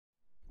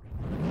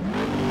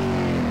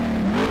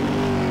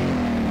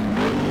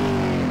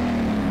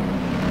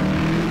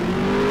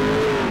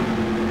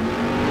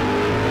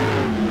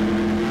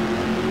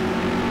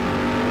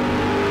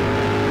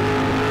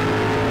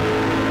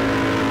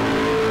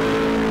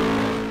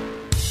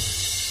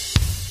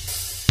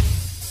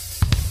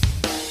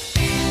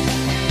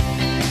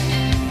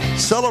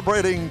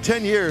Celebrating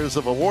 10 years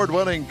of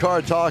award-winning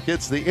car talk,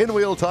 it's the In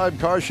Wheel Time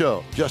Car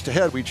Show. Just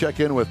ahead, we check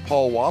in with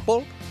Paul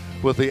Woeppel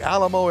with the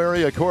Alamo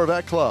Area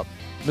Corvette Club.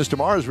 Mr.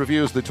 Mars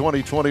reviews the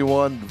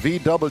 2021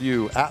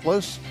 VW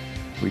Atlas.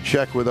 We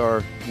check with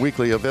our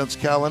weekly events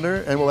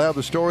calendar, and we'll have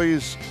the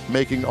stories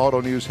making auto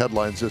news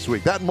headlines this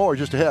week. That and more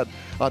just ahead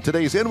on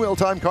today's In Wheel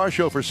Time Car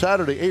Show for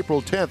Saturday,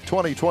 April 10th,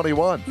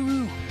 2021.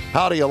 Woo-hoo.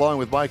 Howdy, along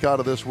with Mike Out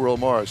of This World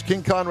Mars,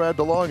 King Conrad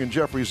DeLong, and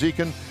Jeffrey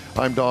Zekin.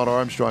 I'm Don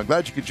Armstrong.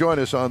 Glad you could join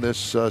us on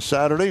this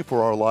Saturday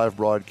for our live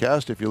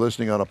broadcast. If you're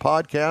listening on a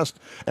podcast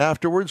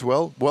afterwards,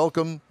 well,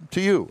 welcome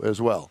to you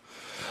as well.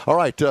 All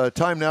right,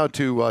 time now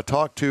to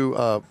talk to,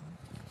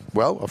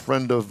 a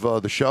friend of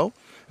the show.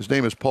 His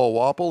name is Paul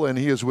Woeppel, and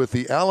he is with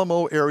the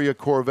Alamo Area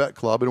Corvette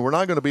Club. And we're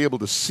not going to be able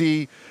to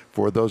see,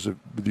 for those of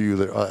you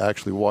that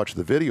actually watch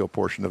the video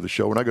portion of the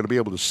show, we're not going to be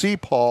able to see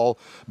Paul,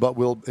 but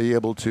we'll be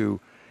able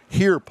to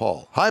hear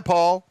Paul. Hi,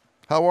 Paul.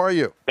 How are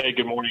you? Hey,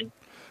 good morning.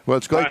 Well,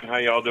 it's great. Hi, how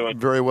y'all doing?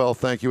 Very well,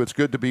 thank you. It's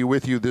good to be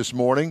with you this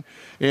morning.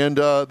 And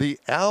the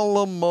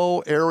Alamo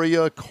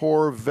Area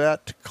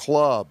Corvette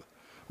Club.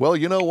 Well,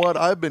 you know what?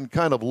 I've been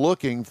kind of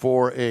looking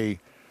for a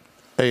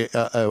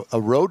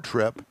road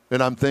trip,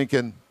 and I'm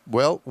thinking,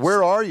 well,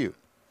 where are you?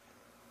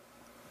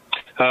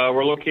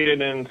 We're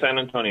located in San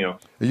Antonio.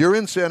 You're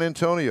in San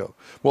Antonio.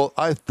 Well,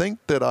 I think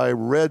that I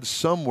read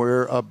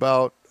somewhere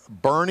about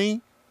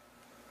Boerne.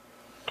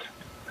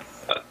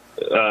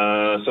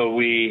 So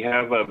we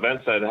have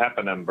events that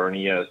happen in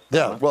Boerne, yes.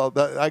 Yeah, well,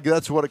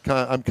 that's what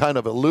I'm kind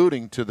of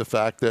alluding to, the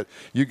fact that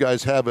you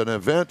guys have an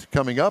event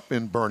coming up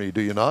in Boerne,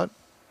 do you not?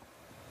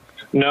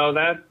 No,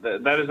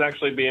 that is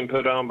actually being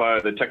put on by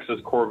the Texas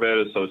Corvette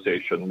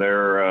Association.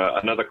 They're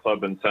another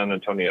club in San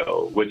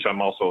Antonio, which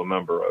I'm also a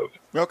member of.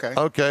 Okay.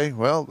 Okay.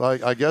 Well,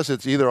 I guess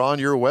it's either on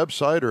your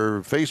website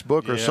or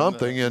Facebook or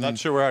something. I'm not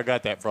sure where I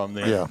got that from.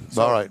 Then. Yeah.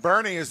 So all right.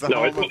 Boerne is the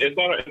home.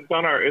 It's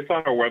on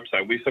our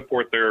website. We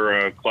support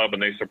their club,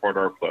 and they support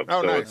our club.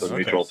 Oh, so nice. It's a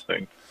mutual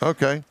thing.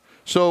 Okay.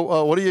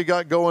 So what do you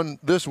got going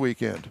this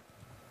weekend?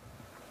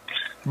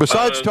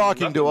 Besides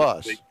talking to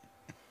us.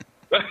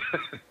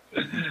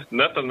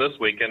 Nothing this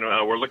weekend.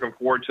 We're looking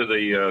forward to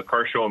the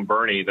car show in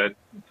Boerne.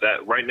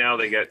 That right now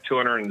they got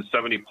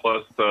 270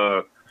 plus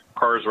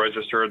cars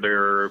registered.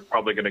 They're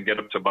probably going to get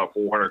up to about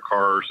 400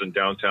 cars in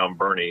downtown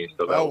Boerne.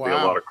 So that'll be a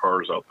lot of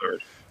cars out there.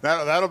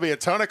 That'll be a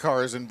ton of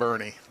cars in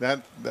Boerne.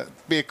 That'd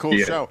be a cool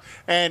show.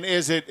 And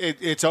is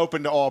it's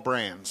open to all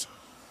brands?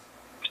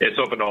 It's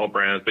open to all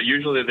brands, but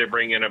usually they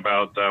bring in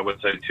about, I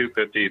would say,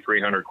 250,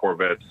 300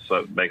 Corvettes.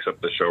 So that makes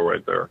up the show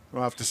right there.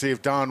 We'll have to see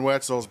if Don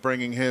Wetzel's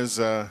bringing his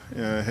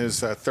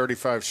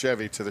 35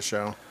 Chevy to the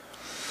show.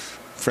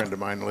 A friend of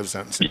mine lives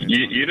out in San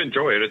Antonio. You'd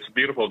enjoy it. It's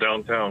beautiful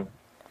downtown.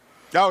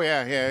 Oh,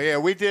 yeah.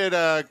 We did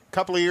a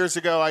couple of years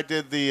ago. I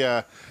did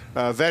the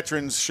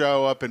Veterans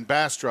show up in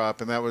Bastrop,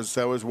 and that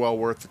was well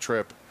worth the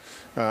trip.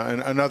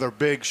 And another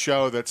big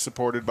show that's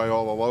supported by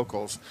all the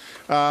locals.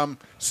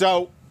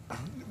 So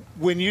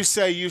when you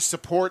say you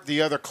support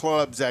the other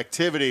club's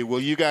activity,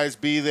 will you guys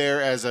be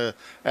there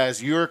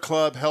as your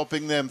club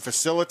helping them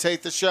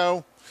facilitate the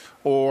show,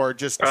 or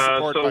just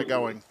support by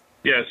going?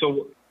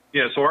 So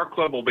our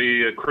club will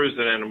be cruising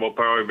in, and we'll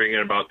probably bring in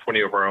about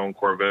 20 of our own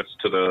Corvettes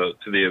to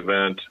the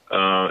event,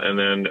 and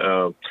then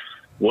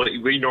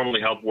we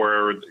normally help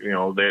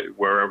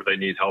wherever they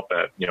need help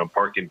at,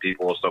 parking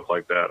people and stuff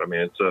like that. I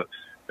mean,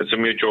 it's a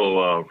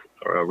mutual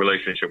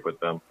relationship with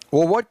them.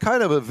 Well, what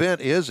kind of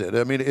event is it?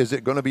 I mean, is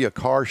it going to be a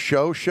car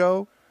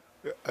show?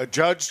 A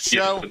judged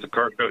show? Yes, it's a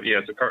car show. Yeah,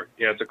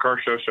 it's a car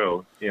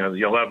show.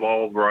 You'll have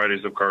all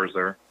varieties of cars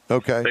there.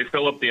 Okay. They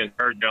fill up the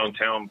entire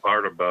downtown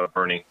part of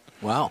Boerne.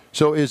 Wow.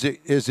 So is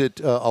it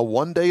a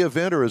one-day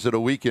event or is it a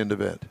weekend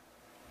event?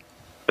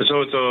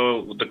 So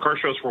the car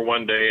show's for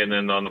one day, and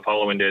then on the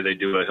following day they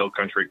do a hill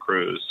country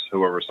cruise.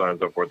 Whoever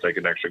signs up for it, they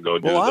can actually go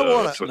do I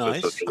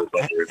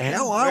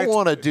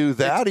want to do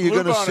that.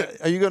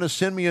 Are you going to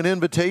send me an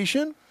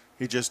invitation?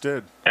 He just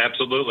did.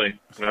 Absolutely.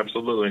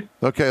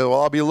 Okay.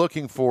 Well, I'll be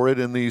looking for it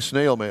in the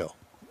snail mail.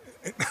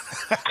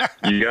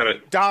 You got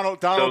it.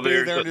 Donald will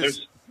be there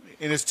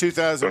in his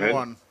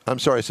 2001. I'm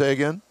sorry. Say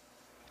again.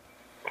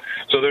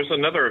 So there's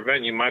another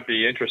event you might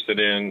be interested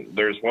in.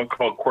 There's one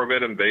called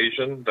Corvette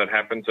Invasion that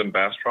happens in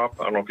Bastrop.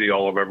 I don't know if you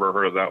all have ever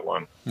heard of that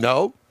one.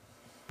 No.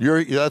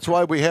 That's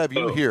why we have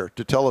you here,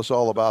 to tell us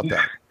all about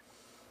that.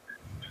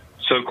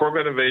 So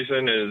Corvette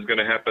Invasion is going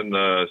to happen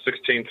the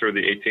 16th through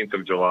the 18th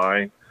of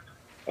July.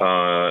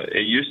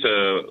 It used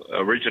to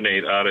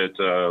originate out at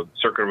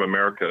Circuit of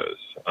Americas,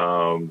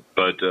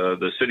 but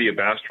the city of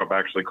Bastrop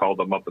actually called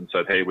them up and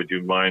said, hey, would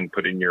you mind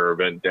putting your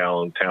event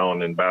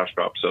downtown in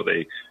Bastrop? So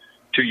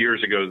 2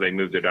 years ago, they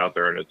moved it out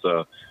there, and it's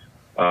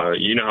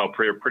you know how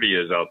pretty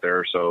it is out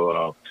there.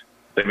 So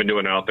they've been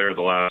doing it out there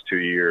the last 2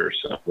 years.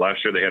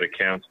 Last year they had to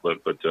cancel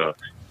it, but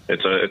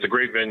it's a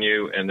great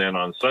venue. And then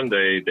on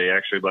Sunday they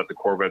actually let the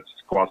Corvettes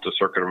go off to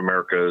Circuit of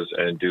Americas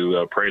and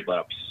do parade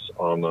laps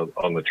on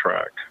the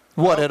track.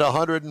 What, at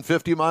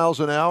 150 miles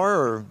an hour,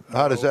 or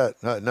how does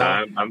that? No,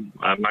 I'm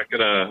not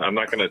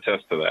gonna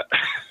attest to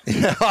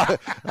that.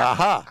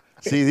 Aha!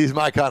 See, he's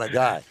my kind of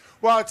guy.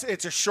 Well,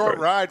 it's a short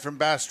ride from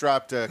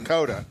Bastrop to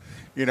Coda.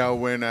 You know,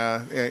 when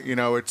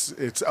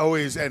it's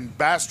always, and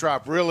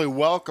Bastrop really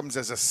welcomes,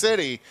 as a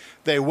city,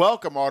 they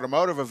welcome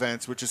automotive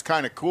events, which is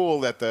kind of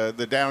cool that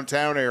the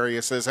downtown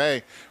area says,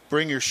 hey,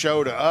 bring your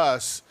show to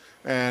us.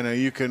 And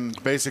you can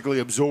basically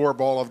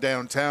absorb all of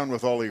downtown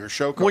with all of your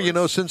show cars. Well, you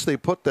know, since they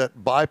put that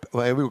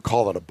we would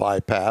call it a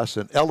bypass,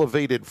 an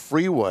elevated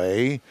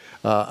freeway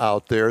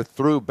out there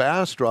through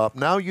Bastrop,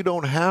 now you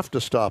don't have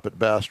to stop at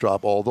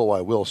Bastrop. Although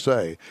I will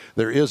say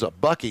there is a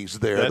Buc-ee's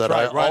there. That's that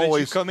right. I Right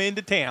always as you come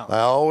into town. I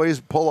always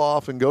pull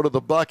off and go to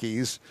the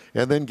Buc-ee's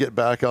and then get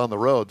back on the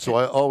road. So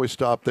I always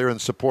stop there and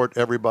support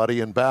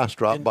everybody in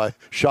Bastrop by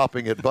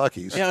shopping at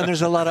Buc-ee's. Yeah, and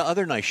there's a lot of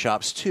other nice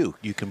shops too.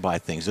 You can buy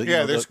things.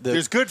 Yeah,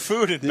 there's good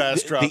food in Bastrop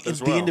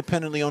as well. The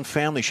independently owned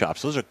family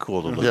shops, those are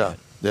cool to look at.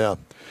 Yeah.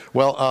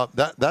 Well,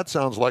 that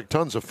sounds like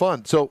tons of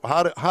fun. So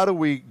how do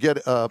we get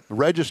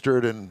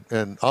registered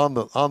and on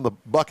the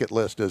bucket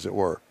list, as it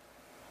were?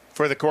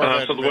 For the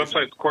Corvette So the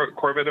website's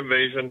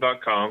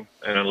CorvetteInvasion.com,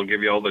 and it'll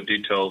give you all the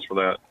details for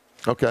that.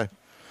 Okay.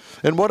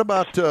 And what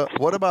about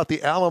the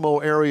Alamo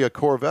Area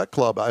Corvette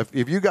Club?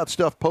 If you got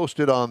stuff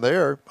posted on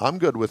there, I'm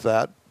good with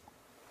that.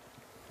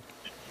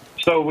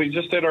 So we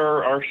just did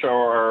our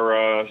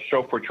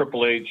show for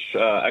Triple H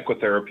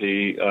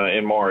Equitherapy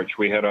in March.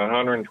 We had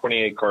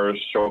 128 cars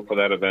show up for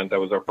that event. That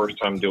was our first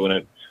time doing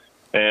it.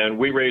 And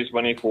we raised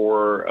money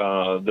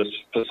for this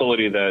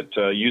facility that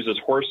uses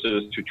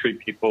horses to treat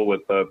people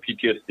with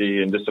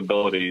PTSD and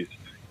disabilities,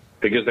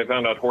 because they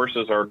found out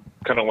horses are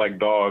kind of like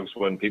dogs.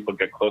 When people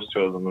get close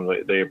to them,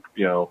 they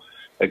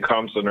it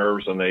calms the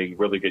nerves and they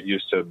really get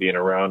used to being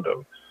around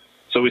them.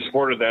 So we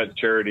supported that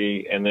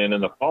charity. And then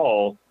in the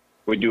fall,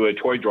 we do a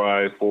toy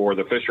drive for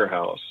the Fisher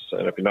House.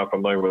 And if you're not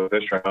familiar with the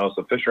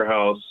Fisher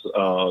House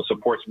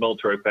supports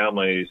military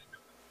families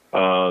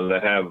that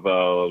have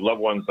loved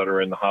ones that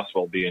are in the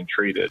hospital being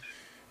treated.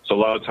 So a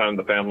lot of times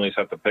the families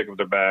have to pick up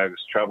their bags,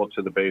 travel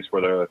to the base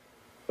where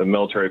the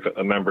military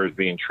member is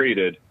being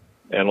treated.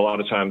 And a lot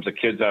of times the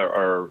kids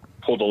are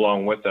pulled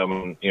along with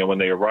them. You know, when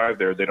they arrive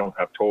there, they don't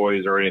have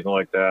toys or anything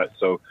like that.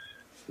 So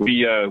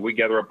we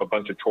gather up a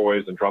bunch of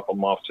toys and drop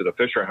them off to the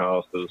Fisher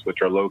Houses,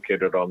 which are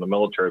located on the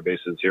military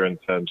bases here in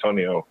San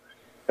Antonio.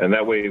 And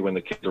that way, when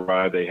the kids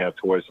arrive, they have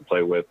toys to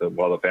play with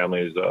while the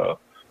family's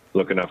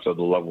looking after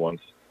the loved ones.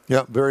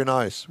 Yeah, very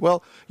nice.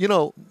 Well, you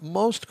know,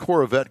 most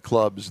Corvette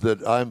clubs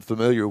that I'm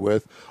familiar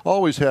with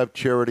always have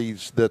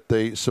charities that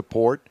they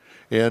support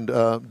and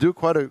do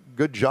quite a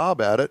good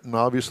job at it, and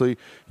obviously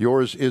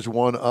yours is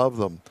one of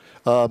them.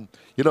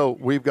 You know,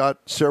 we've got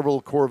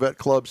several Corvette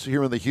clubs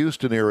here in the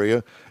Houston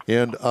area,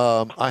 and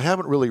I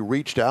haven't really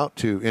reached out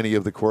to any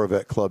of the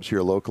Corvette clubs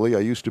here locally.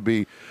 I used to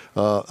be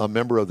a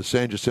member of the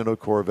San Jacinto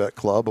Corvette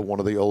Club, one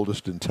of the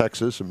oldest in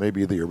Texas, and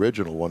maybe the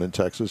original one in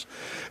Texas,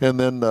 and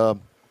then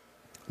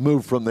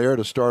moved from there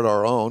to start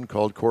our own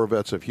called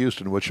Corvettes of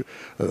Houston, which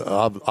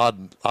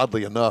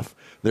oddly enough,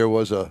 there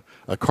was a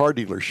car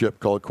dealership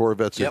called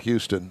Corvettes of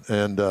Houston,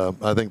 and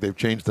I think they've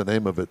changed the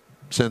name of it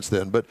since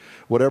then, but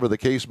whatever the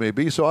case may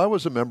be. So I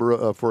was a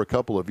member for a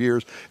couple of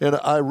years, and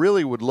I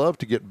really would love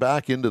to get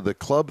back into the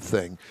club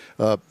thing.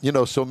 You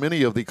know, so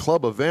many of the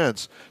club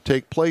events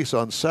take place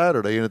on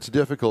Saturday, and it's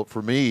difficult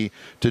for me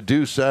to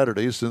do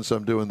Saturdays since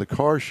I'm doing the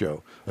car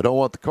show. I don't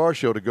want the car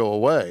show to go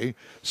away,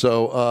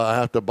 so I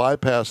have to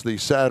bypass the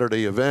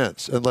Saturday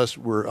events, unless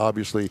we're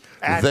obviously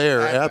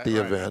there at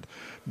the event.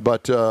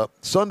 But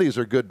Sundays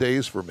are good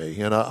days for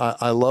me, and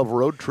I love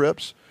road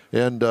trips,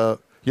 and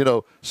you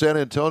know, San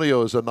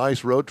Antonio is a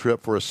nice road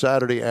trip for a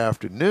Saturday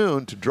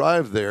afternoon to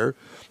drive there,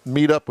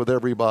 meet up with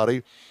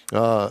everybody,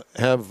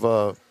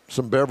 have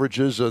some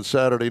beverages on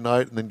Saturday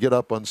night, and then get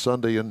up on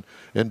Sunday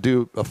and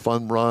do a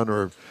fun run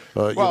or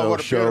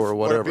show or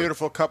whatever. What a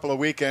beautiful couple of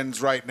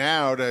weekends right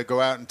now to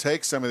go out and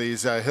take some of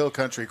these hill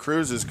country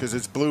cruises, because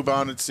it's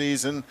bluebonnet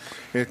season.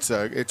 It's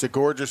a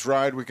gorgeous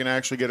ride. We can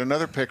actually get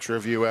another picture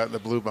of you out in the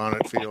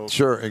bluebonnet field.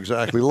 Sure,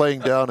 exactly. Laying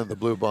down in the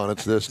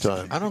bluebonnets this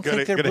time. I don't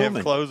think they're blooming.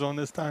 Have clothes on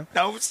this time?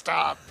 No,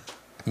 stop.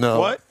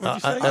 No. What? What'd you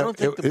say? I don't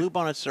think the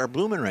bluebonnets are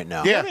blooming right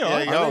now. Yeah,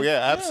 yeah,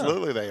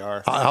 absolutely they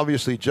are.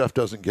 Obviously, Jeff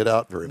doesn't get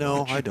out very much.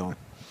 No, I don't.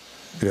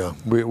 Yeah,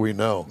 we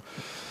know.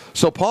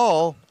 So,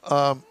 Paul,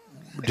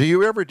 do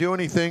you ever do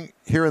anything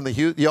here in the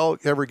Houston? Y'all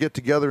ever get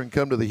together and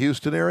come to the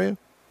Houston area?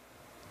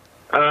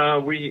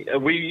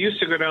 We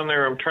used to go down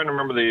there. I'm trying to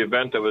remember the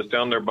event that was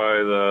down there by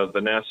the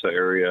NASA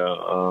area.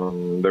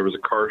 There was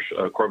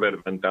a Corvette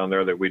event down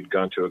there that we'd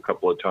gone to a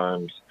couple of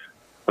times.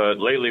 But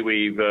lately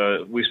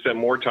we spent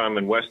more time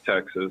in West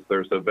Texas.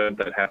 There's an event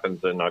that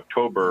happens in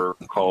October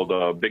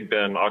called Big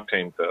Bend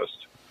Octane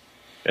Fest.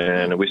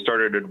 And we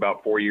started it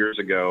about 4 years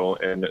ago,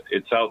 and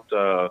it's out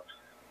the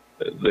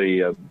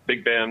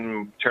Big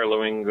Bend,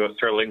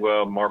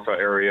 Terlingua, Marfa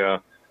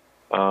area.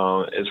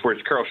 It's where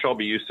Carroll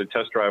Shelby used to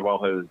test drive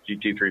all his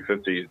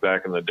GT350s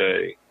back in the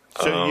day.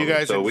 So you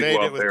guys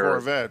invade it with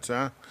Corvettes,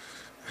 huh?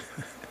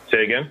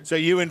 Say again? So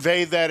you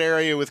invade that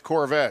area with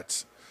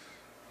Corvettes?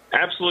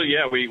 Absolutely,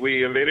 yeah.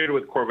 We invaded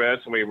with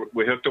Corvettes, and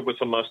we hooked up with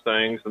some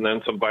Mustangs, and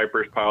then some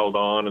Vipers piled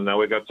on, and now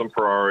we got some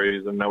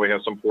Ferraris, and now we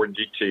have some Ford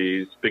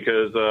GTs.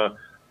 Because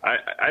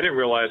I didn't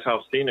realize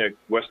how scenic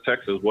West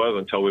Texas was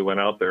until we went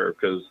out there.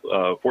 Because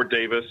Fort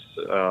Davis,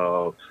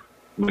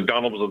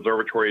 McDonald's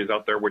Observatory is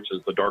out there, which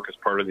is the darkest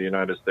part of the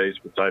United States,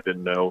 which I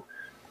didn't know.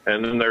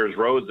 And then there's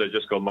roads that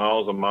just go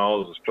miles and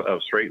miles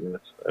of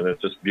straightness, and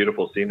it's just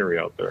beautiful scenery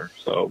out there.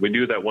 So we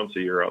do that once a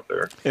year out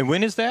there. And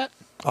when is that?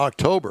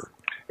 October.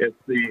 It's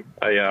the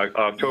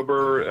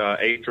October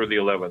 8th or the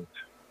 11th.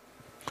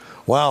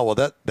 Wow. Well,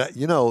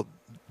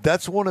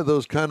 that's one of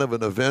those kind of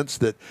an events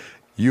that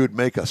you would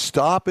make a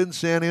stop in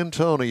San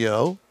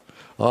Antonio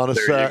on a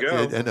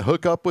Saturday and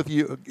hook up with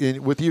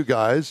you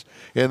guys,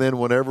 and then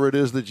whenever it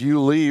is that you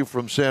leave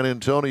from San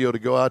Antonio to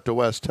go out to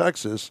West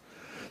Texas.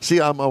 See,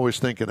 I'm always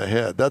thinking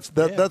ahead. That's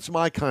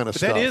my kind of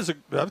stuff.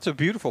 That's a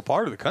beautiful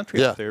part of the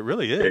country out there. It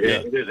really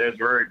is. It's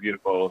very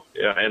beautiful.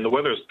 Yeah, and the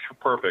weather's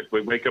perfect.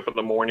 We wake up in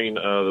the morning.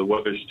 The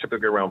weather's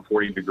typically around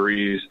 40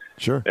 degrees.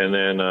 Sure. And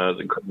then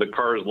the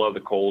cars love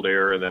the cold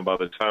air. And then by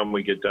the time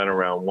we get done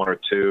around 1 or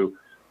 2,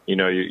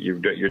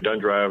 you're done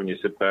driving. You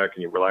sit back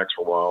and you relax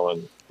for a while,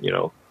 and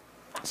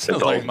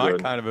sounds like my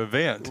kind of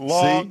event.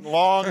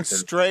 Long,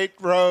 straight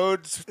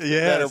roads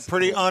that are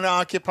pretty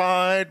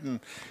unoccupied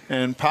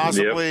and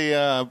possibly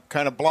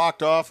kind of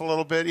blocked off a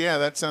little bit. Yeah,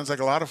 that sounds like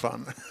a lot of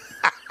fun.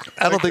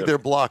 I don't think they're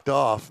blocked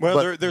off. Well,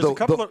 but there's a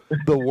couple of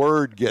the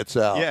word gets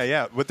out.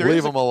 Yeah. But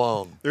leave them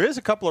alone. There is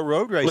a couple of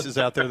road races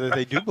out there that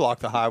they do block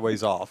the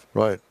highways off.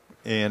 Right.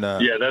 And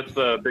that's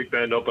the Big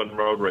Bend Open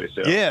Road Race.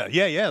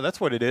 Yeah.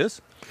 That's what it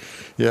is.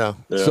 Yeah.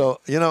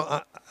 So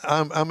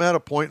I'm at a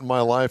point in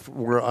my life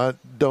where I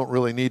don't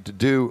really need to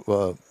do.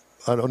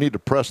 I don't need to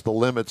press the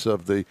limits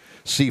of the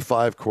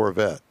C5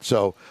 Corvette.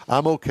 So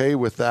I'm okay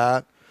with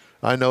that.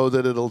 I know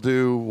that it'll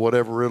do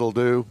whatever it'll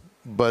do,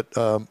 but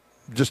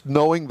just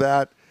knowing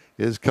that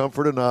is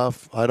comfort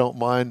enough. I don't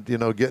mind,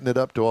 getting it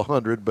up to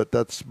 100, but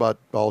that's about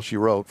all she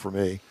wrote for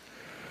me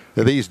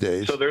these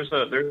days. So there's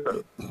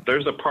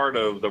a part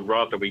of the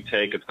route that we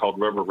take. It's called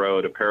River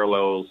Road. It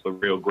parallels the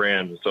Rio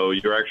Grande. So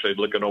you're actually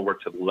looking over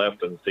to the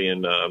left and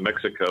seeing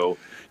Mexico.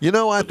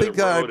 I think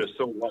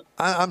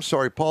I'm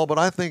sorry, Paul, but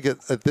I think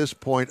at this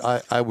point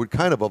I would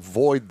kind of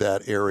avoid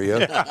that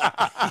area.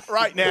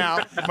 Right now,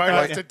 you might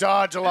have to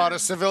dodge a lot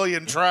of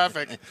civilian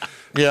traffic.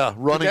 Yeah,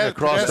 running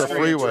across the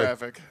freeway.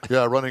 Traffic.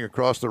 Yeah, running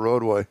across the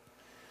roadway.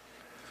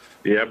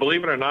 Yeah,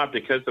 believe it or not,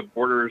 because it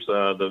borders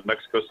the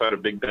Mexico side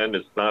of Big Bend,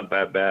 it's not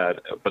that bad.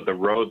 But the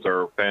roads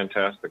are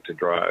fantastic to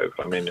drive.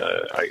 I mean,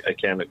 I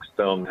can't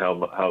extend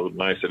how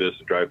nice it is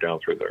to drive down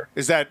through there.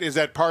 Is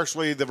that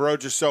partially the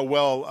roads are so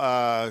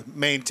well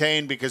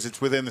maintained because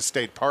it's within the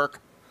state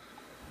park?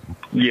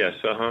 Yes,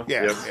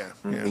 Yeah.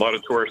 A lot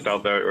of tourists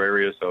out that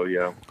area, so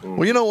yeah.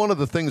 Well, one of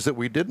the things that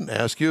we didn't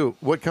ask you,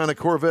 what kind of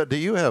Corvette do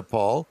you have,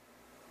 Paul?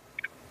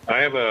 I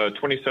have a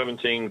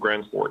 2017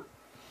 Grand Sport.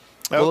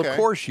 Well, of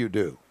course you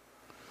do.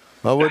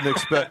 I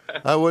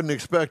wouldn't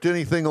expect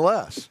anything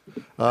less.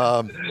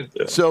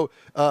 So,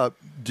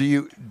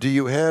 do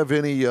you have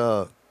any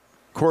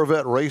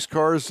Corvette race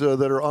cars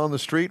that are on the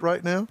street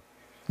right now?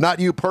 Not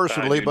you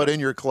personally, but in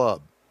your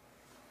club.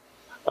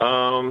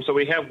 So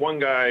we have one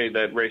guy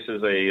that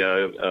races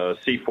a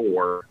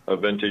C4, a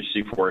vintage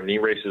C4, and he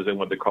races in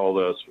what they call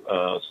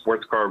the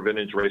Sports Car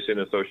Vintage Racing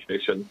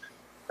Association.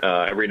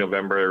 Every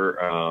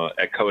November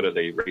at COTA,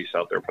 they race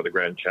out there for the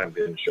Grand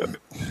Championship.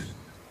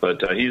 But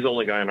he's the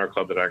only guy in our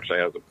club that actually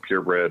has a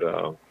purebred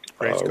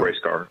race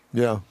car.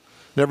 Yeah.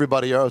 And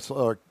everybody else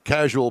are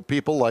casual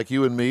people like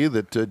you and me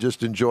that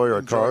just enjoy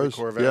our cars.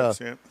 The Corvettes,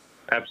 yeah.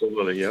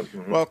 Absolutely, yep.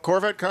 Mm-hmm. Well,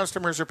 Corvette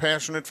customers are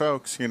passionate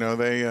folks. They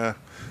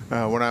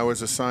when I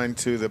was assigned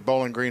to the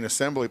Bowling Green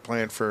assembly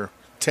plant for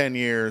 10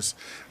 years,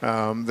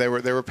 they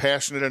were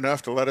passionate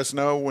enough to let us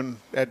know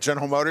at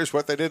General Motors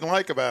what they didn't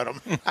like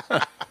about them.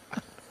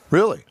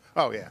 Really?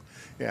 Oh yeah.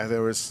 Yeah,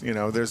 there was,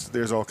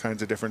 there's all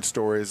kinds of different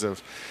stories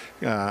of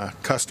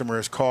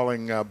customers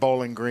calling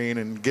Bowling Green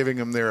and giving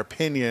them their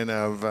opinion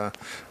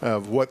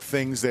of what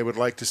things they would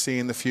like to see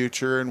in the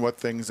future and what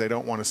things they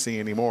don't want to see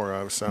any more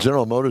of. So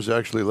General Motors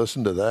actually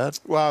listened to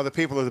that? Well, the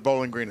people at the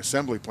Bowling Green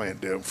assembly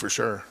plant do, for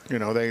sure.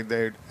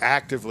 They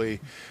actively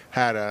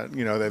had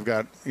they've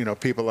got,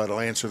 people that'll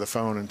answer the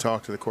phone and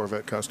talk to the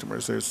Corvette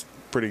customers. There's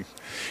pretty...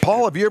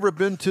 Paul, have you ever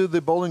been to the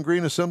Bowling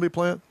Green assembly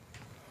plant?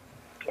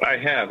 I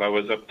have. I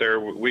was up there.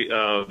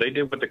 They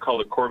did what they call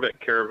the Corvette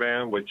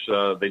Caravan, which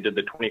they did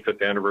the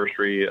 25th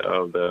anniversary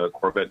of the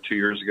Corvette 2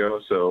 years ago.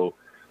 So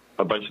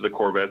a bunch of the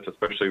Corvettes,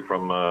 especially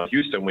from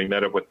Houston, we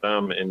met up with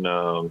them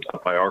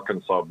up by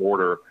Arkansas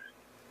border.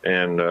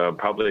 And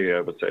probably, I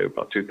would say,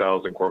 about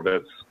 2,000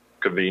 Corvettes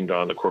convened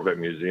on the Corvette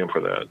Museum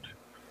for that.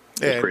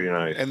 It's pretty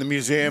nice. And the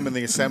museum and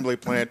the assembly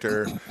plant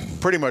are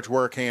pretty much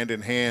work hand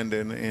in hand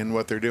in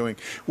what they're doing.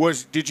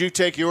 Did you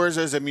take yours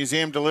as a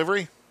museum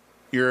delivery?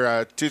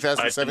 Your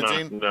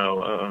 2017?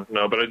 No,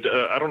 but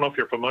I don't know if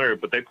you're familiar,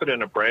 but they put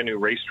in a brand new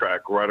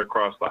racetrack right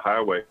across the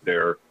highway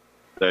there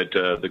that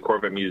the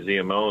Corvette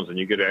Museum owns, and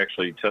you could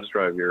actually test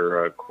drive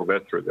your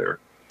Corvette through there.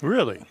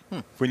 Really?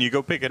 When you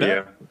go pick it Yeah.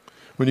 up?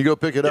 When you go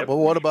pick it up, Yep. well,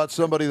 what about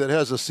somebody that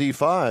has a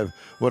C5?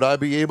 Would I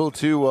be able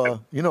to?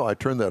 I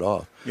turned that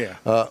off. Yeah.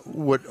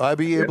 Would I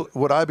be able?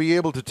 Would I be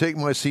able to take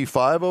my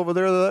C5 over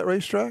there to that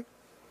racetrack?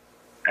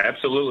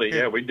 Absolutely.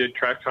 Yeah, we did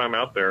track time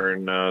out there,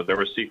 and there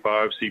were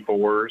C5,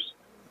 C4s,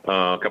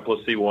 a couple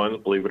of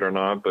C1s, believe it or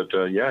not. But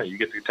yeah, you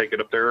get to take it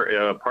up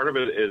there. Part of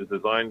it is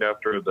designed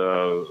after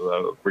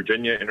the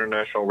Virginia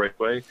International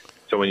Raceway.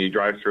 So when you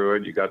drive through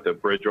it, you got the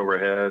bridge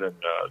overhead and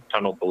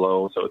tunnel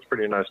below. So it's a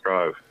pretty nice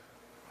drive.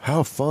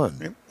 How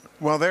fun!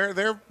 Well,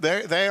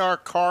 they are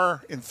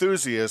car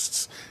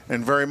enthusiasts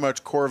and very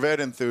much Corvette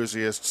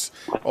enthusiasts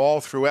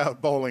all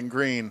throughout Bowling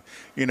Green.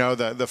 You know,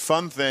 the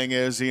fun thing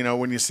is, you know,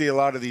 when you see a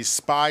lot of these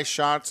spy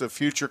shots of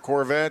future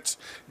Corvettes,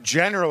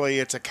 generally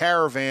it's a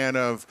caravan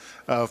of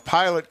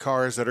pilot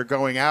cars that are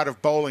going out of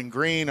Bowling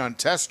Green on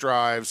test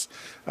drives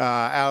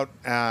out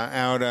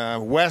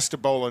west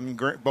of Bowling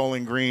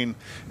Green,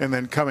 and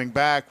then coming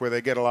back where they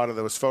get a lot of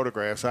those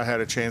photographs. I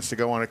had a chance to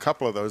go on a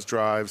couple of those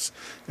drives,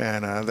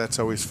 and that's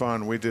always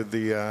fun. We did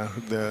the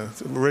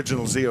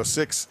original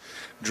Z06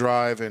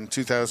 drive in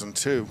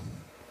 2002.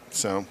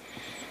 So,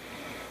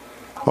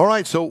 All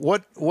right. So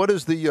what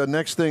is the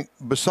next thing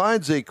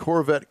besides a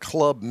Corvette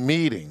Club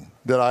meeting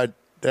that I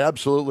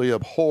absolutely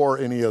abhor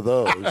any of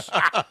those?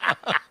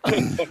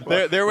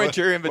 There went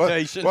your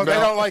invitation. well, they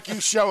don't like you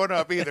showing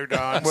up either,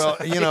 Don. Well,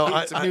 you know,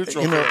 it's a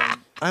neutral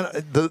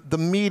feeling. the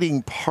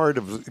meeting part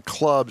of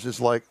clubs is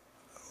like,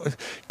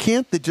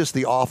 can't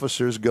the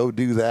officers go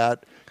do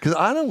that? Because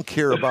I don't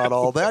care about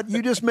all that.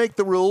 You just make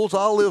the rules.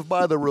 I'll live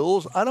by the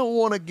rules. I don't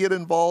want to get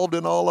involved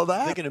in all of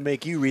that. They're going to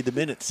make you read the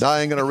minutes.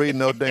 I ain't going to read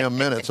no damn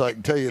minutes. I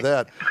can tell you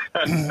that.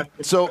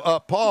 So,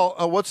 Paul,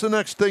 what's the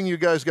next thing you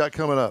guys got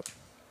coming up?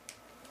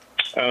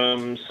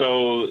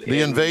 So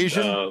The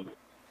Invasion?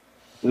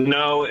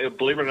 No,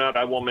 believe it or not,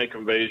 I won't make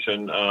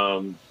Invasion.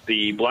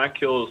 The Black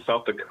Hills,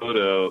 South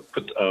Dakota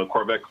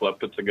Corvette Club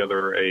put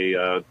together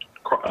a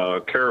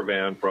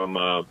caravan from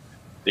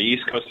the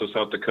east coast of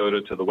South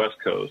Dakota to the west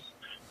coast.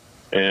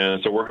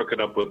 And so we're hooking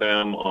up with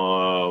them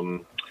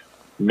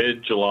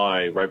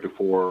mid-July, right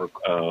before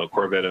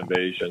Corvette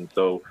Invasion.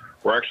 So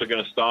we're actually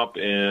going to stop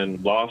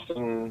in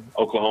Lawson,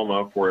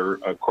 Oklahoma, for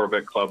a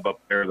Corvette club up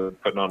there that's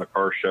putting on a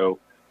car show.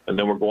 And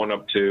then we're going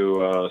up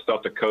to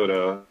South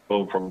Dakota,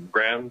 going from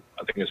Grand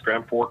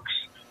Forks,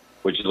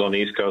 which is on the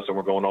East Coast, and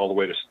we're going all the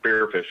way to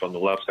Spearfish on the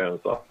left-hand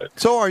side.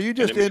 So are you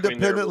just And in between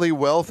independently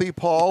wealthy,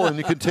 Paul, and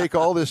you can take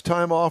all this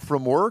time off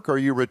from work? Are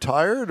you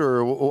retired,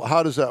 or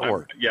how does that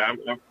work?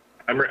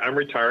 I'm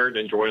retired,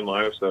 enjoying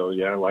life, so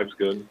yeah, life's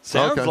good.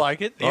 Sounds Okay.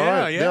 like it. All Yeah,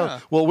 right, yeah.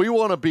 Well, we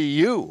want to be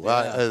you.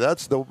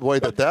 That's the way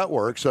that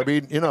works. I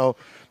mean, you know,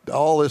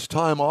 all this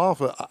time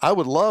off. I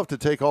would love to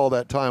take all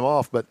that time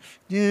off, but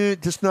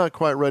just not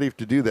quite ready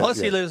to do that Plus,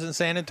 yet. he lives in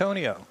San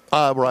Antonio.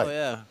 Right. Oh,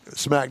 yeah.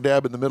 Smack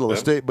dab in the middle of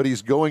the state, but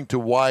he's going to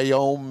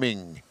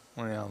Wyoming.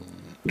 Well,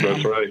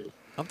 That's right.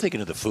 I'm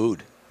thinking of the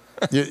food.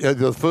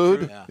 The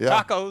food?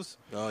 Yeah. tacos.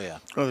 Oh, yeah.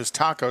 Well, there's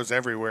tacos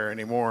everywhere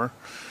anymore.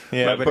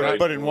 Yeah,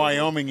 But in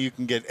Wyoming, you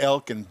can get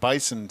elk and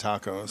bison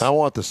tacos. I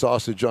want the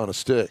sausage on a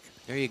stick.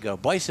 There you go.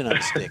 Bison on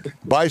a stick.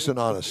 Bison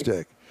on a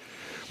stick.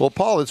 Well,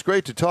 Paul, it's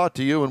great to talk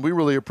to you, and we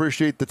really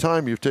appreciate the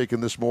time you've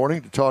taken this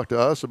morning to talk to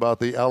us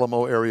about the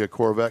Alamo Area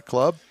Corvette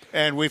Club.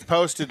 And we've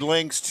posted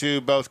links to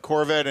both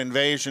Corvette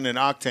Invasion and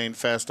Octane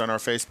Fest on our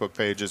Facebook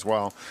page as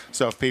well.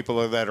 So if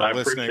people that are I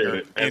listening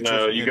appreciate it. And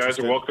you guys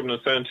are welcome to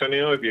San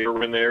Antonio. If you're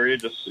ever in the area,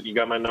 you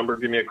got my number,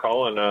 give me a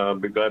call, and I'll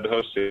be glad to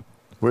host you.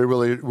 We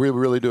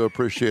really do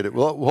appreciate it.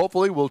 Well,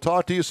 hopefully we'll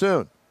talk to you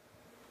soon.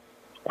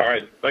 All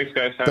right. Thanks,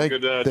 guys. Have a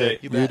good day.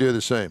 You do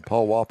the same.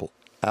 Paul Woeppel,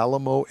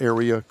 Alamo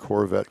Area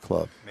Corvette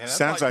Club. Man,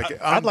 Sounds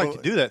like I'd like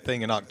to do that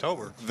thing in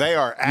October. They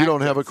are active. You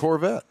don't have a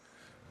Corvette.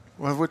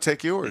 Well, we'll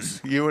take yours.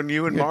 You and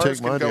Take Mars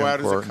can my go damn out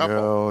as a car.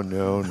 couple.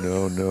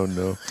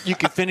 No. You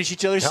can finish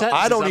each other's sentences.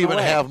 I don't on the even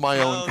way. have my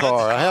own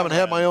car. I haven't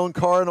had my own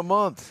car in a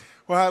month.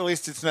 Well, at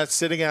least it's not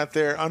sitting out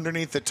there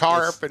underneath the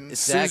tarp and it's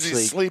Susie's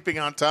actually- sleeping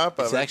on top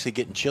of It's it. actually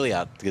getting chilly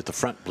out to get the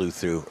front blew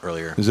through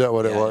earlier. Is that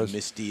what it Yeah, was?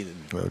 Misty. And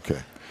Okay.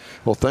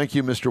 Well, thank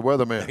you, Mr.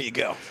 Weatherman. there you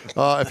go.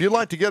 If you'd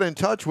like to get in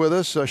touch with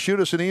us, shoot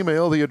us an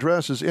email. The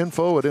address is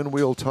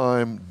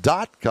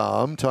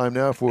info@inwheeltime.com. Time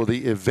now for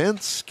the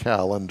events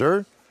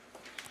calendar.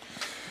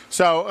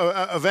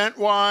 So,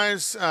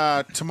 event-wise,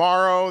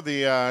 tomorrow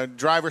the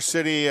Driver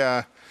City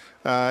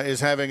is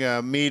having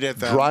a meet at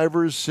the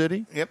Drivers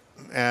City. Yep,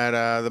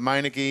 at the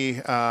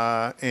Meineke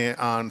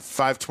on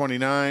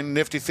 529.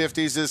 Nifty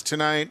 50s is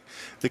tonight.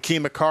 The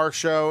Kima Car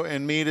Show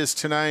and meet is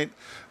tonight.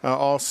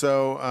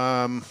 Also,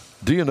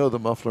 Do you know the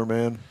Muffler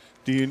Man?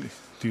 do you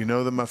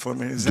know the Muffler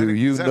Man? Do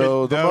you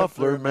know the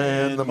Muffler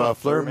Man, the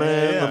Muffler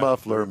Man, the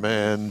Muffler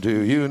Man?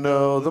 Do you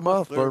know the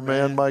Muffler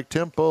Man? Mike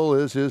Temple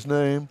is his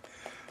name.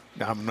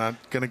 I'm not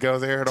going to go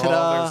there at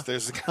Ta-da. all.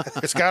 There's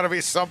got to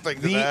be something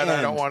to The that.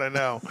 I don't end. want to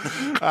know.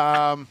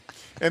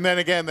 And then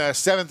again, the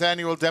 7th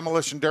Annual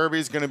Demolition Derby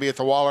is going to be at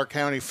the Waller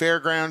County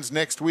Fairgrounds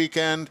next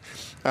weekend.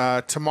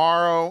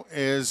 Tomorrow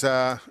is,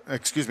 the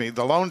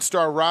Lone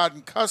Star Rod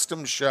and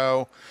Custom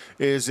Show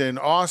is in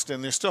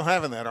Austin. They're still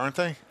having that, aren't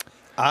they?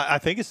 I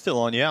think it's still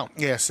on, yeah.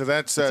 Yeah, so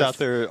that's It's out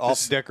there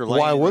off Decker Lane.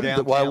 Why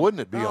downtown.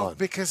 wouldn't it be on?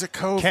 Because of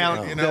COVID.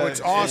 Count- You know,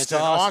 it's Austin.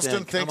 It's Austin.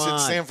 Austin thinks Come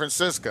it's on. San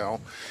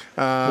Francisco.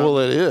 Well,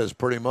 it is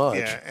pretty much.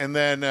 Yeah, and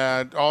then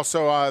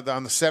also on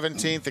the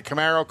 17th, the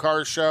Camaro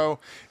Car Show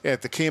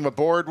at the Kemah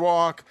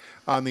Boardwalk.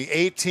 On the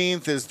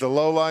 18th is the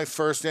Low Life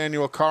First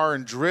Annual Car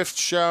and Drift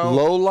Show.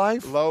 Low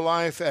Life? Low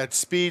Life at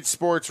Speed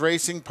Sports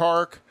Racing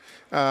Park.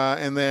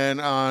 And then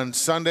on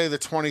Sunday, the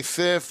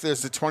 25th,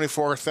 is the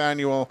 24th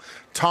Annual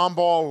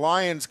Tomball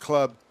Lions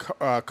Club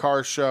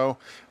Car Show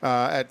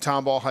at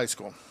Tomball High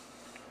School.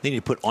 They need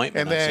to put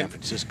ointment on San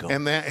Francisco.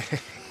 And then,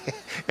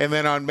 and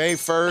then on May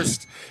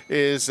 1st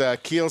is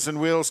Keels and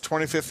Wheels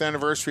 25th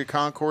Anniversary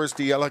Concours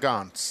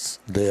d'Elegance.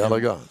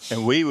 D'Elegance.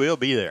 And we will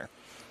be there.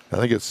 I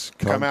think it's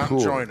Concours. Come out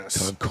and join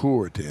us.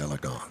 Concours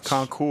d'Elegance.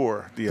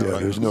 Concours d'Elegance. Yeah,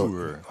 there's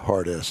no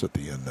hard S at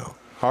the end, though.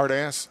 Hard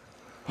ass?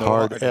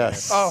 Hard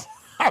S. Oh,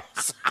 I'm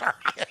sorry.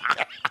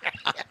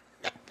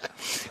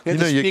 You have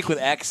to speak with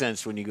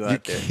accents when you go You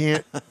out there.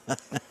 can't.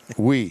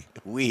 We.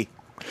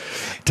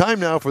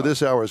 Time now for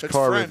this hour's It's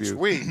car French. review.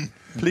 Oui.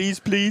 Please.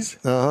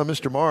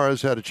 Mr.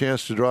 Mars had a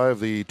chance to drive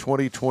the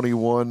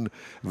 2021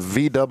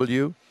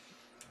 VW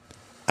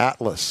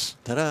Atlas.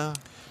 Ta-da.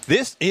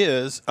 This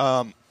is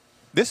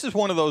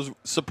one of those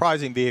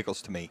surprising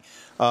vehicles to me.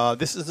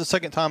 This is the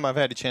second time I've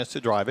had a chance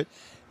to drive it,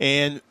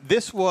 and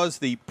this was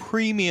the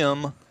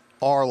premium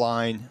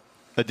R-Line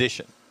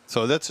edition.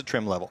 So that's a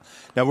trim level.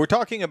 Now we're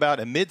talking about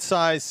a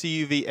mid-size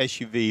CUV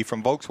SUV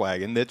from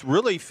Volkswagen that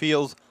really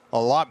feels a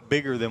lot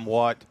bigger than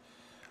what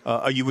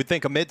you would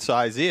think a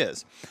mid-size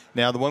is.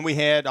 Now the one we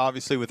had,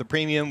 obviously with the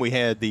premium, we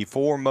had the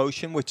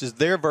 4Motion, which is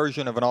their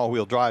version of an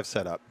all-wheel drive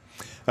setup.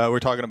 We're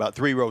talking about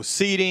 3-row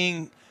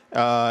seating.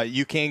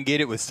 You can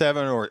get it with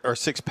 7 or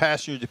 6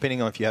 passengers,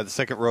 depending on if you have the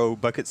second row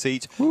bucket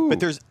seats. Ooh.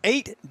 But there's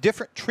 8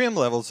 different trim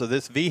levels of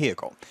this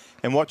vehicle.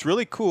 And what's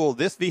really cool,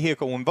 this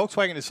vehicle, when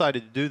Volkswagen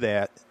decided to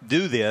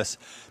do this,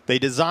 they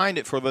designed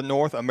it for the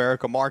North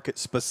America market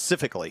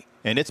specifically.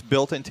 And it's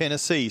built in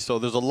Tennessee. So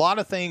there's a lot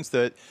of things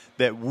that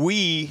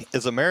we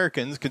as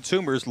Americans,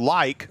 consumers,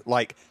 like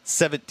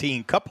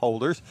 17 cup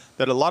holders,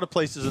 that a lot of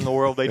places in the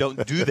world, they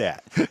don't do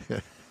that.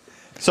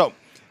 So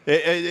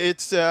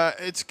it's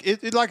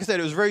like I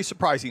said, it was very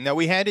surprising. Now,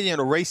 we had it in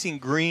a racing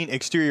green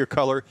exterior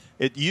color.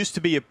 It used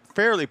to be a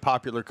fairly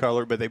popular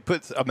color, but they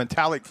put a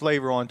metallic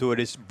flavor onto it.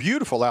 It's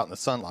beautiful out in the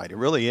sunlight. It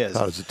really is.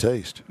 How does it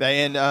taste?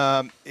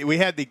 And we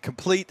had the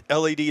complete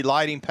LED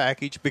lighting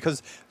package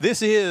because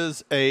this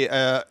is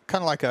a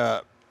kind of like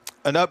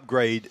an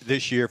upgrade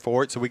this year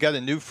for it. So we got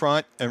a new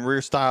front and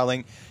rear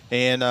styling,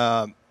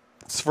 and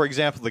for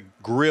example, the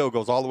grille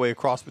goes all the way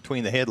across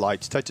between the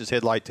headlights, touches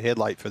headlight to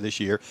headlight for this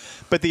year.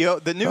 But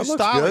the new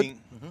styling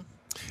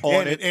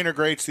on it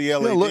integrates the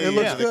LED. It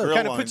looks good.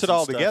 Kind of puts it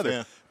all together.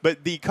 Yeah.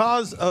 But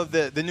because of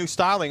the new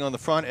styling on the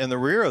front and the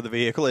rear of the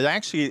vehicle, it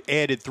actually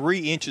added 3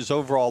 inches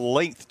overall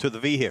length to the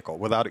vehicle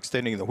without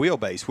extending the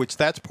wheelbase, which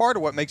that's part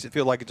of what makes it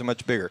feel like it's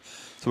much bigger.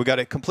 So we got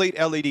a complete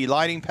LED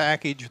lighting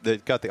package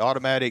that got the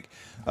automatic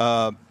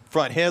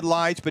front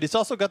headlights, but it's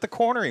also got the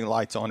cornering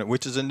lights on it,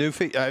 which is a new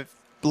feature.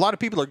 A lot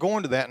of people are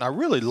going to that, and I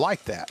really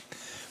like that.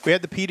 We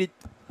had the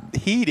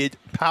heated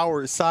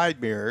power side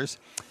mirrors,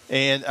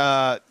 and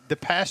the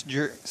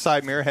passenger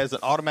side mirror has an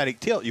automatic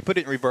tilt. You put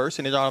it in reverse,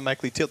 and it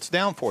automatically tilts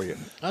down for you.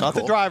 That's Not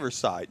cool. the driver's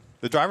side.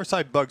 The driver's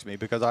side bugs me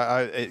because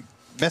it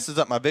messes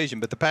up my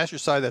vision, but the passenger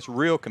side, that's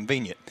real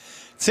convenient.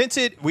 Since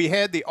we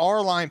had the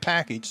R-Line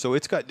package, so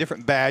it's got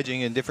different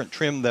badging and different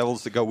trim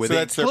levels that go with it. So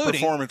that's their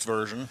performance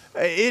version.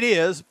 It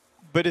is.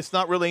 But it's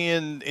not really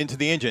into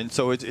the engine,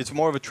 so it's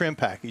more of a trim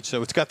package.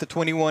 So it's got the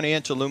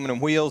 21-inch aluminum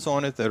wheels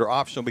on it that are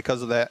optional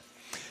because of that.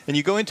 And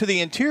you go into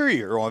the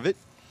interior of it,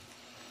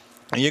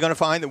 and you're going to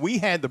find that we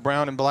had the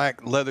brown and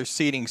black leather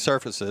seating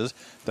surfaces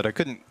that I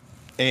couldn't.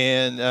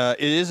 And it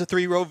is a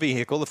 3-row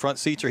vehicle. The front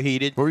seats are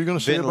heated. What were you going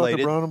to say about the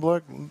ventilated. brown and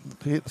black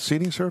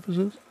seating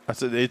surfaces? I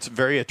said it's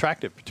very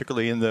attractive,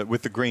 particularly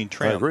with the green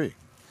trim. I agree.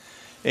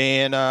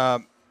 And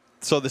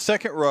so the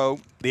second row,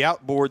 the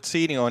outboard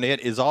seating on it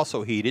is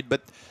also heated,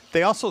 but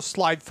they also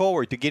slide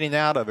forward to getting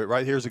out of it.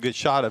 Right here's a good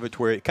shot of it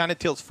where it kind of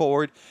tilts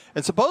forward.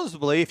 And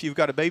supposedly, if you've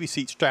got a baby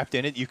seat strapped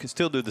in it, you can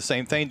still do the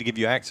same thing to give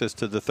you access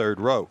to the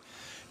third row.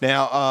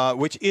 Now,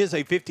 which is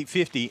a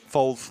 50-50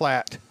 fold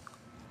flat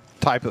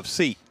type of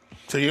seat.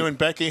 So you and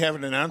Becky have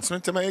an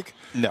announcement to make?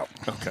 No.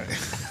 Okay.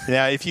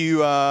 Now, if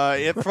you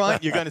up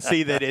front, you're going to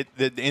see that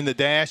in the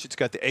dash, it's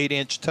got the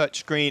 8-inch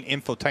touchscreen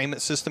infotainment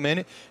system in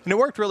it, and it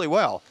worked really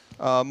well.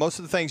 Most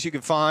of the things you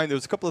can find, there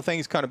was a couple of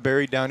things kind of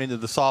buried down into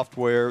the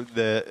software,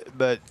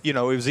 but it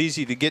was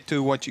easy to get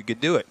to once you could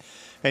do it.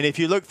 And if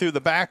you look through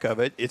the back of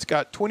it, it's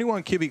got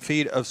 21 cubic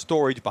feet of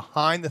storage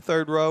behind the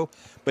third row.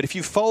 But if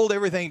you fold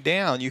everything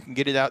down, you can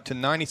get it out to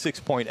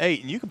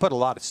 96.8, and you can put a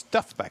lot of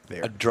stuff back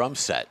there. A drum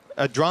set.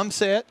 A drum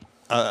set.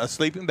 a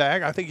sleeping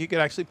bag. I think you could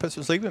actually put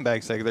some sleeping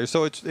bags there.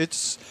 So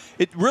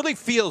it really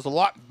feels a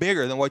lot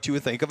bigger than what you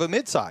would think of a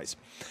midsize.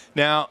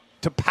 Now,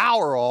 to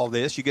power all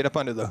this, you get up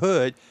under the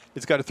hood.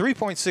 It's got a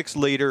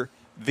 3.6-liter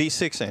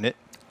V6 in it,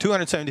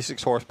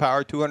 276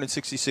 horsepower,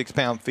 266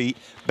 pound-feet,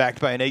 backed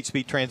by an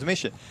 8-speed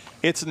transmission.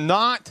 It's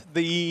not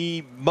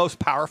the most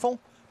powerful,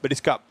 but it's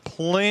got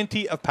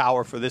plenty of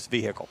power for this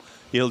vehicle.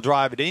 It'll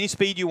drive at any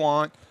speed you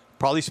want,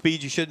 probably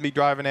speed you shouldn't be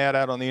driving at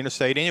out on the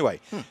interstate anyway.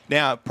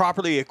 Now,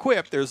 properly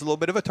equipped, there's a little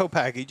bit of a tow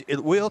package.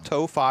 It will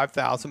tow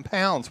 5,000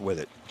 pounds with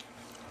it.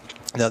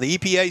 Now, the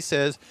EPA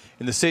says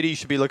in the city you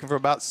should be looking for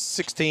about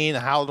 16,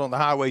 out on the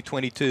highway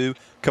 22,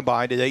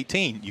 combined at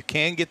 18. You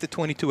can get the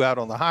 22 out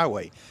on the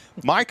highway.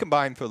 My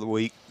combined for the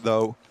week,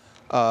 though,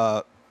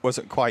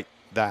 wasn't quite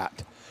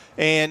that.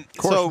 And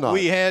so not.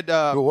 we had,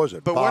 what was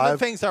it, but 5? one of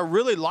the things I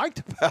really liked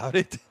about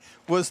it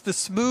was the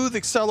smooth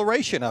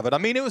acceleration of it. I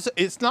mean,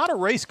 it's not a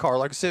race car,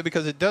 like I said,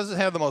 because it doesn't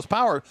have the most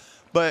power,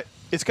 but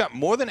it's got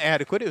more than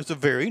adequate. It was a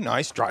very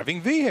nice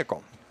driving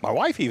vehicle. My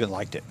wife even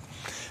liked it.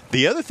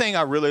 The other thing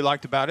I really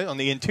liked about it, on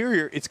the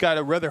interior, it's got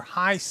a rather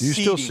high seating. You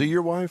still see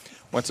your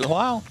wife? Once in a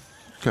while.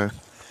 Okay.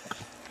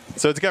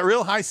 So it's got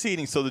real high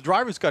seating, so the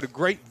driver's got a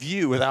great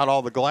view without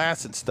all the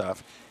glass and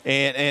stuff.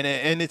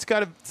 And it's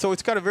got a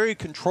very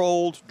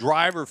controlled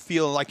driver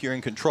feeling like you're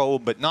in control,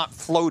 but not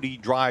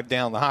floaty drive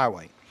down the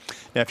highway.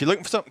 Now, if you're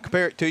looking for something to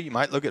compare it to, you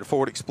might look at a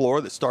Ford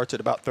Explorer that starts at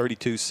about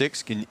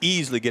 32.6, can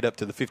easily get up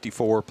to the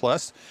 54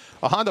 plus.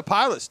 A Honda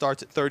Pilot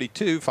starts at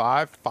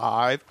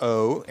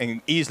 32.550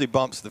 and easily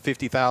bumps the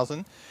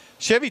 50,000.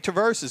 Chevy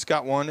Traverse has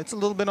got one. It's a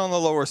little bit on the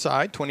lower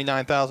side,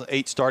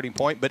 29,008 starting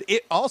point, but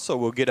it also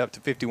will get up to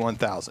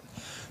 51,000.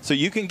 So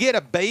you can get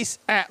a base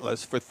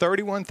Atlas for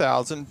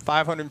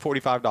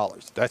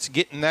 $31,545. That's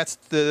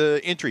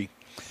the entry.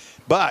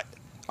 But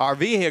our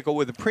vehicle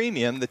with the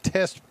premium, the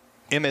test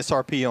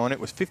MSRP on it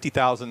was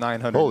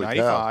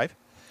 $50,995.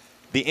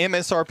 The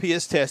MSRP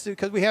is tested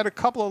because we had a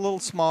couple of little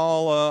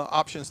small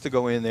options to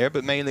go in there,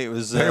 but mainly it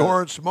was they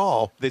weren't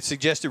small. The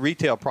suggested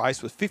retail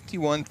price was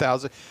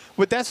 $51,000.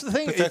 But that's the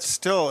thing; but that's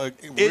still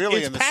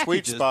really in the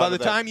sweet spot. By the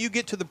time you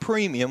get to the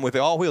premium with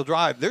the all-wheel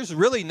drive, there's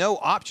really no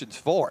options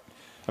for it.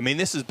 I mean,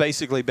 this is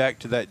basically back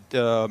to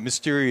that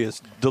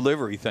mysterious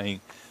delivery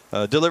thing.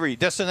 Delivery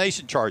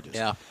destination charges.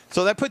 Yeah.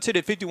 So that puts it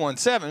at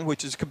 $51,700,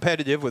 which is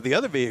competitive with the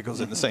other vehicles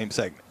in the same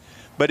segment.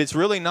 But it's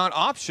really not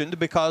optioned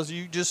because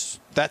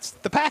that's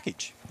the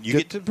package. You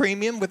get to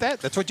premium with that.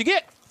 That's what you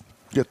get.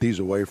 Get these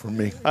away from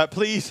me.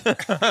 Please.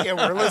 Yeah,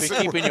 we're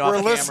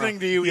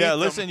listening to you. Yeah,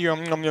 listen. Wait a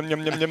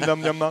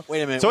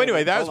minute. So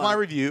anyway, that was my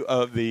review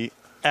of the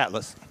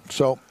Atlas.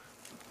 So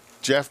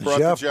Jeff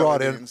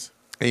brought in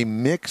a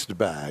mixed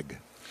bag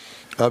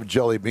of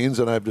jelly beans,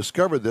 and I've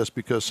discovered this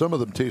because some of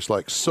them taste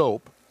like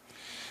soap,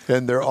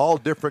 and they're all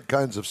different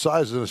kinds of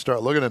sizes. And I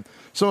start looking at them.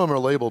 Some of them are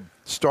labeled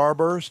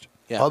Starburst.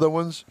 Yeah. Other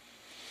ones,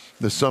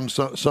 there's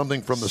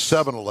something from the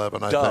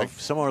 7-Eleven, I think.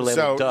 Some are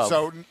labeled Dove.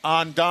 So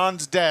on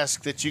Don's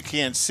desk that you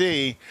can't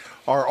see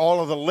are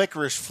all of the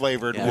licorice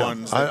flavored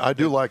ones. I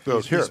do like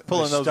those. Here,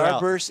 pulling those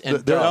out. Starburst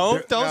and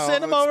Dove. Don't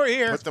send them over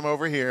here. Put them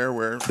over here.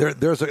 Where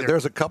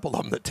there's a couple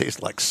of them that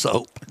taste like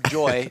soap.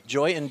 Joy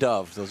and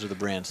Dove. Those are the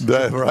brands.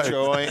 Right.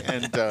 Joy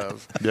and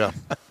Dove. Yeah.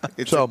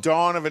 It's a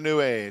dawn of a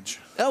new age.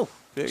 Oh,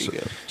 there you go.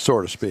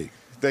 So to speak.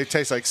 They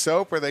taste like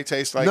soap, or they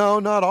taste like no,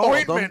 not all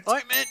ointment. of them.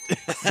 Ointment.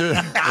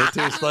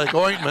 They taste like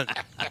ointment.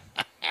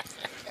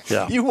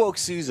 Yeah. You woke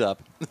Suze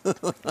up.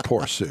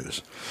 Poor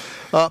Suze.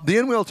 The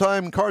In Wheel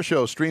Time Car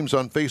Show streams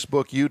on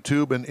Facebook,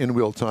 YouTube, and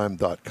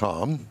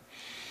InWheelTime.com.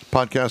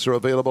 Podcasts are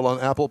available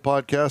on Apple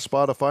Podcasts,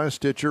 Spotify,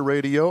 Stitcher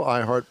Radio,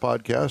 iHeart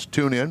Podcast,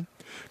 TuneIn,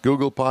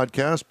 Google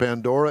Podcasts,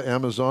 Pandora,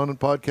 Amazon, and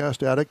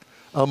Podcast Addict,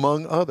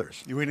 among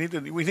others. We need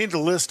to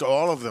list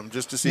all of them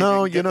just to see.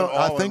 No, if we can get them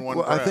all in one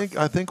breath.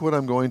 I think what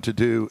I'm going to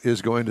do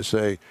is going to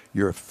say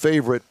your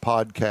favorite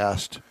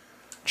podcast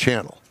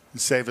channel.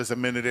 Save us a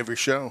minute every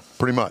show.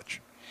 Pretty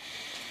much.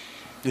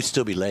 You'd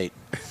still be late.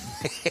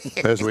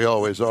 As we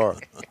always are.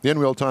 The In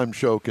Wheel Time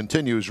show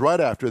continues right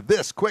after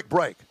this quick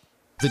break.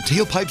 The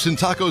Tailpipes and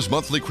Tacos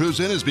monthly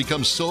cruise-in has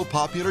become so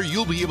popular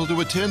you'll be able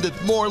to attend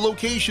at more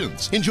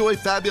locations. Enjoy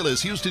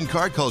fabulous Houston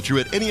car culture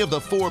at any of the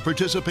 4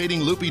 participating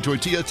Lupi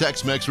Tortilla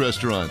Tex-Mex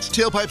restaurants.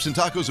 Tailpipes and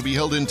Tacos will be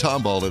held in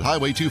Tomball at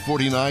Highway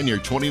 249 near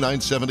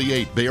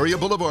 2978, Bay Area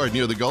Boulevard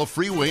near the Gulf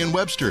Freeway in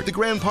Webster, the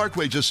Grand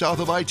Parkway just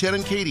south of I-10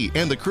 and Katy,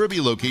 and the Kirby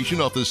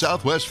location off the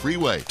Southwest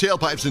Freeway.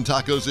 Tailpipes and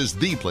Tacos is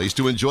the place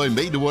to enjoy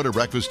made-to-order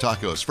breakfast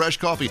tacos, fresh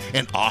coffee,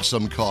 and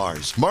awesome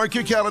cars. Mark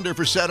your calendar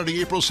for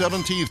Saturday, April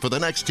 17th for the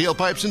next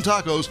Tailpipes and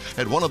Tacos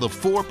at one of the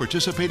 4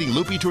 participating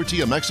Lupi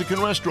Tortilla Mexican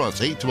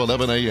restaurants, 8 to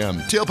 11 a.m.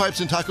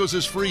 Tailpipes and Tacos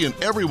is free and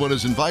everyone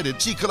is invited.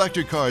 See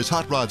collector cars,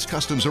 hot rods,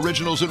 customs,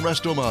 originals, and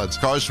resto mods.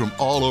 Cars from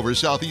all over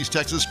Southeast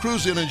Texas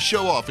cruise in and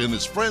show off in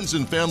this friends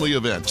and family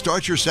event.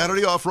 Start your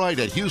Saturday off right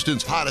at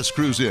Houston's hottest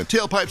cruise-in.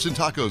 Tailpipes and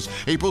Tacos,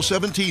 April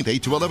 17th,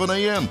 8 to 11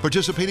 a.m.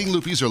 Participating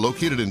Lupis are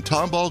located in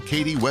Tomball,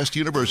 Katy, West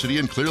University,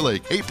 and Clear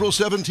Lake. April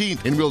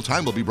 17th, In Real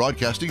Time will be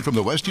broadcasting from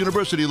the West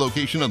University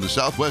location on the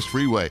Southwest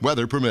Freeway,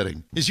 weather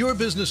permitting. Is your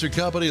business or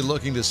company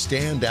looking to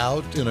stand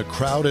out in a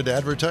crowded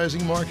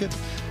advertising market?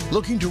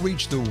 Looking to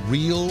reach the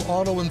real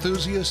auto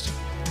enthusiast?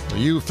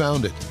 Well, you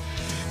found it.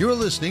 You're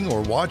listening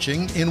or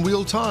watching In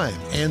Wheel Time,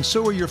 and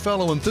so are your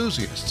fellow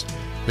enthusiasts.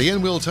 The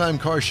In Wheel Time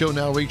Car Show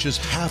now reaches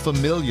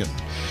 500,000,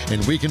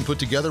 and we can put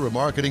together a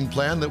marketing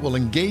plan that will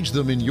engage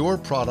them in your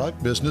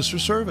product, business, or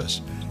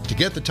service. To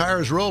get the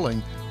tires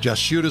rolling, just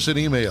shoot us an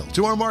email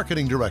to our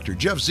marketing director,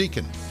 Jeff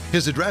Zekin.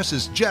 His address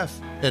is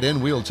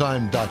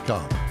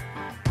jeff@inwheeltime.com.